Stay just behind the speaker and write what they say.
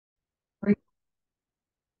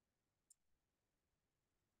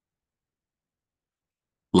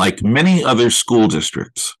Like many other school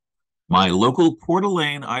districts, my local Coeur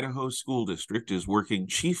d'Alene, Idaho school district is working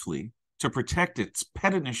chiefly to protect its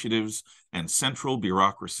pet initiatives and central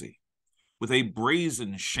bureaucracy. With a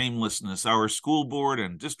brazen shamelessness, our school board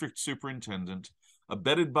and district superintendent,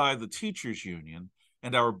 abetted by the teachers' union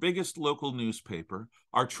and our biggest local newspaper,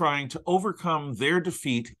 are trying to overcome their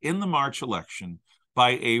defeat in the March election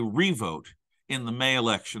by a revote in the May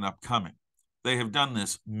election upcoming. They have done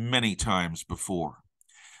this many times before.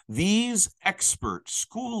 These expert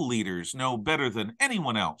school leaders know better than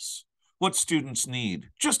anyone else what students need.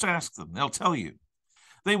 Just ask them, they'll tell you.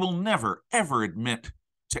 They will never, ever admit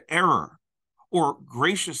to error or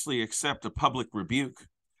graciously accept a public rebuke.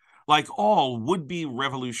 Like all would-be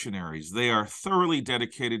revolutionaries, they are thoroughly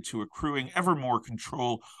dedicated to accruing ever more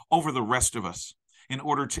control over the rest of us in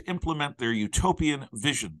order to implement their utopian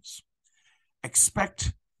visions.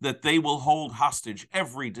 Expect that they will hold hostage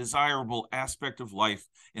every desirable aspect of life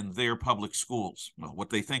in their public schools. Well, what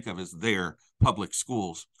they think of as their public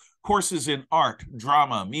schools. Courses in art,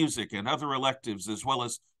 drama, music, and other electives, as well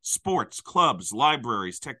as sports, clubs,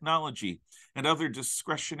 libraries, technology, and other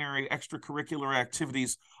discretionary extracurricular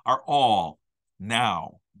activities are all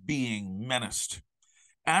now being menaced.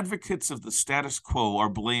 Advocates of the status quo are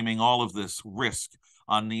blaming all of this risk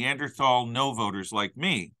on Neanderthal no voters like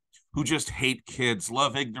me, who just hate kids,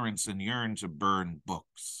 love ignorance, and yearn to burn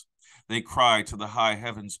books. They cry to the high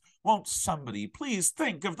heavens, "Won't somebody please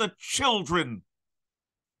think of the children?"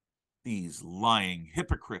 These lying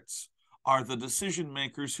hypocrites are the decision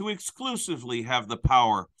makers who exclusively have the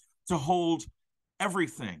power to hold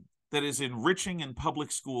everything that is enriching in public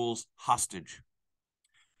schools hostage.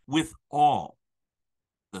 With all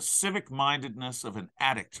the civic mindedness of an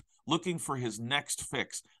addict looking for his next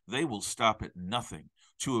fix, they will stop at nothing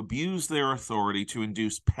to abuse their authority to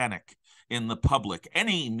induce panic in the public.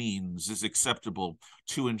 Any means is acceptable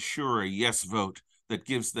to ensure a yes vote that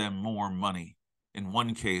gives them more money. In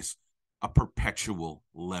one case, a perpetual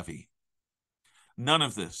levy. None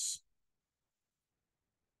of this,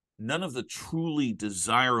 none of the truly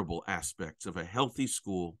desirable aspects of a healthy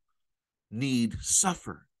school need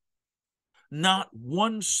suffer. Not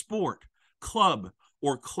one sport, club,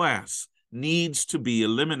 or class needs to be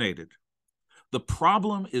eliminated. The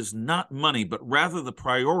problem is not money, but rather the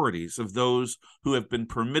priorities of those who have been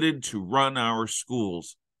permitted to run our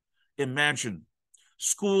schools. Imagine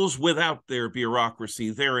schools without their bureaucracy,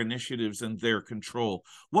 their initiatives, and their control.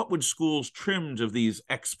 What would schools trimmed of these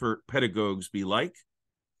expert pedagogues be like?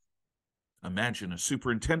 Imagine a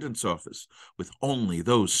superintendent's office with only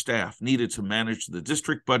those staff needed to manage the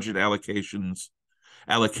district budget allocations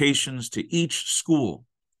to each school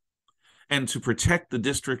and to protect the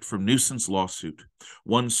district from nuisance lawsuit.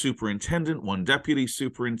 One superintendent, one deputy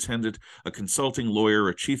superintendent, a consulting lawyer,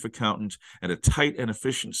 a chief accountant, and a tight and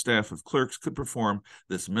efficient staff of clerks could perform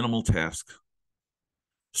this minimal task.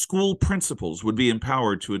 School principals would be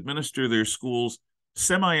empowered to administer their schools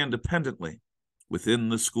semi-independently within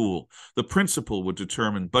the school. The principal would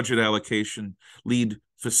determine budget allocation, lead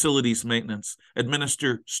facilities maintenance,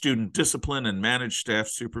 administer student discipline, and manage staff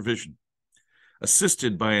supervision.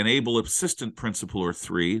 Assisted by an able assistant principal or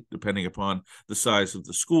three, depending upon the size of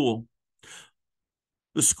the school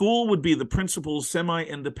would be the principal's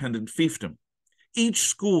semi-independent fiefdom. Each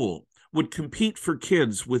school would compete for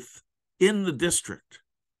kids within the district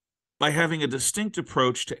by having a distinct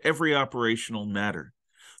approach to every operational matter.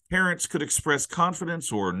 Parents could express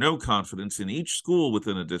confidence or no confidence in each school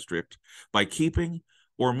within a district by keeping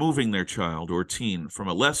or moving their child or teen from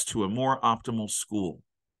a less to a more optimal school.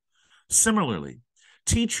 Similarly,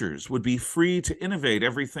 teachers would be free to innovate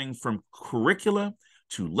everything from curricula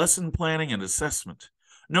to lesson planning and assessment.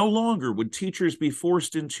 No longer would teachers be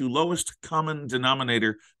forced into lowest common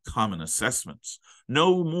denominator common assessments.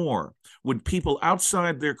 No more would people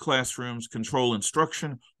outside their classrooms control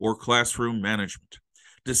instruction or classroom management.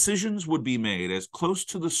 Decisions would be made as close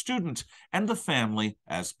to the student and the family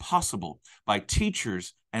as possible by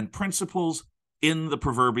teachers and principals in the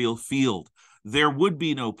proverbial field. There would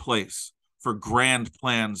be no place for grand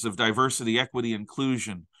plans of diversity, equity,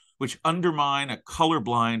 inclusion, which undermine a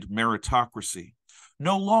colorblind meritocracy.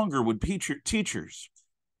 No longer would teachers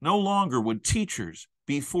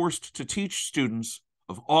be forced to teach students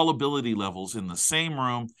of all ability levels in the same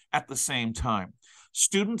room at the same time.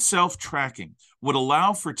 Student self-tracking would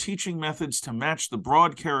allow for teaching methods to match the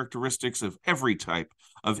broad characteristics of every type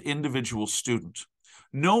of individual student.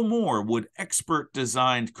 No more would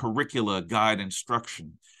expert-designed curricula guide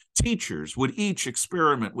instruction. Teachers would each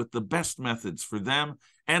experiment with the best methods for them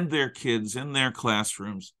and their kids in their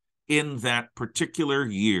classrooms in that particular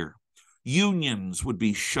year. Unions would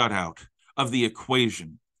be shut out. of the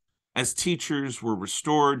equation, as teachers were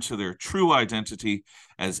restored to their true identity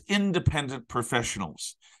as independent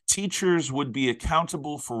professionals. Teachers would be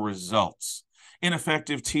accountable for results.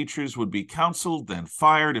 Ineffective teachers would be counseled, then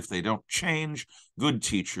fired if they don't change. Good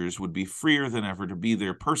teachers would be freer than ever to be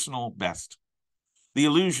their personal best. The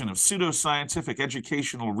illusion of pseudoscientific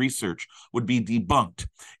educational research would be debunked.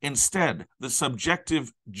 Instead, the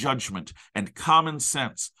subjective judgment and common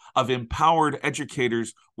sense of empowered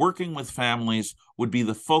educators working with families would be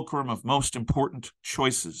the fulcrum of most important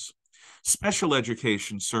choices. Special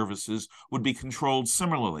education services would be controlled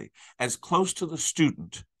similarly, as close to the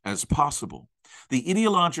student as possible. The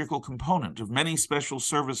ideological component of many special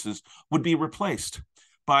services would be replaced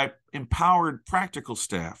by empowered practical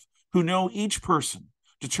staff who know each person,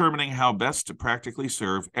 determining how best to practically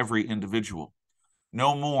serve every individual.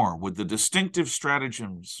 No more would the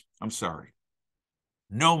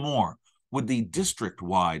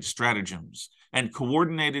district-wide stratagems and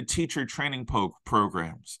coordinated teacher training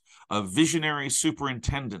programs of visionary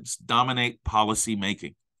superintendents dominate policy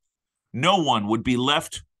making. No one would be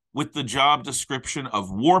left with the job description of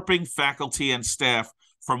warping faculty and staff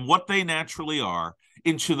from what they naturally are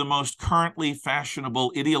into the most currently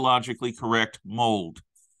fashionable, ideologically correct mold.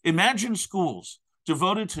 Imagine schools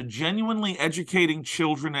devoted to genuinely educating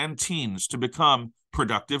children and teens to become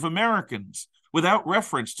productive Americans without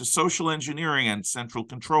reference to social engineering and central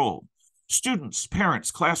control. Students, parents,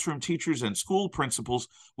 classroom teachers, and school principals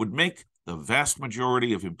would make the vast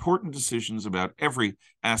majority of important decisions about every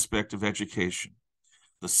aspect of education.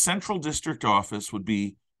 The central district office would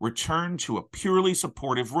be returned to a purely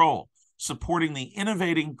supportive role, supporting the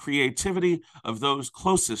innovating creativity of those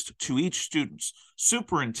closest to each student.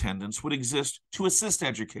 Superintendents would exist to assist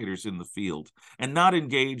educators in the field and not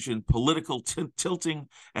engage in political tilting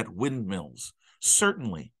at windmills.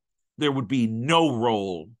 Certainly, there would be no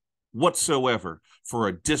role whatsoever for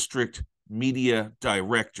a district media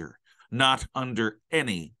director, not under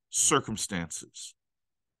any circumstances.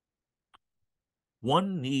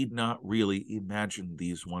 One need not really imagine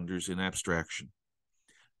these wonders in abstraction.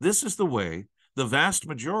 This is the way the vast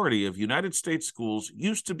majority of United States schools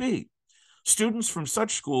used to be. Students from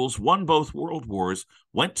such schools won both world wars,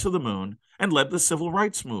 went to the moon, and led the civil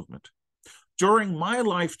rights movement. During my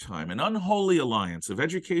lifetime, an unholy alliance of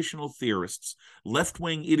educational theorists,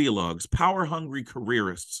 left-wing ideologues, power-hungry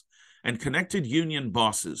careerists, and connected union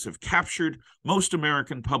bosses have captured most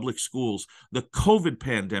American public schools. The COVID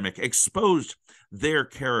pandemic exposed their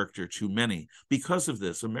character to many. Because of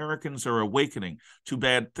this, Americans are awakening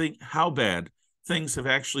to how bad things have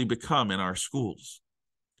actually become in our schools.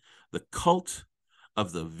 The cult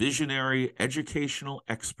of the visionary educational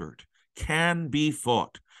expert can be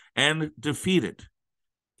fought and defeated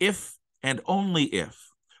if and only if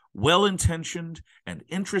well-intentioned and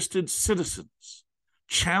interested citizens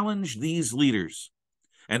challenge these leaders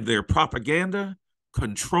and their propaganda,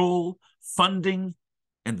 control, funding,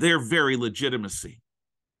 and their very legitimacy.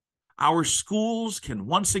 Our schools can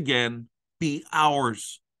once again be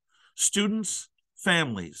ours. Students,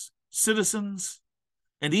 families, citizens,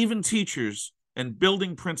 and even teachers and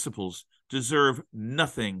building principals deserve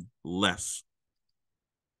nothing less.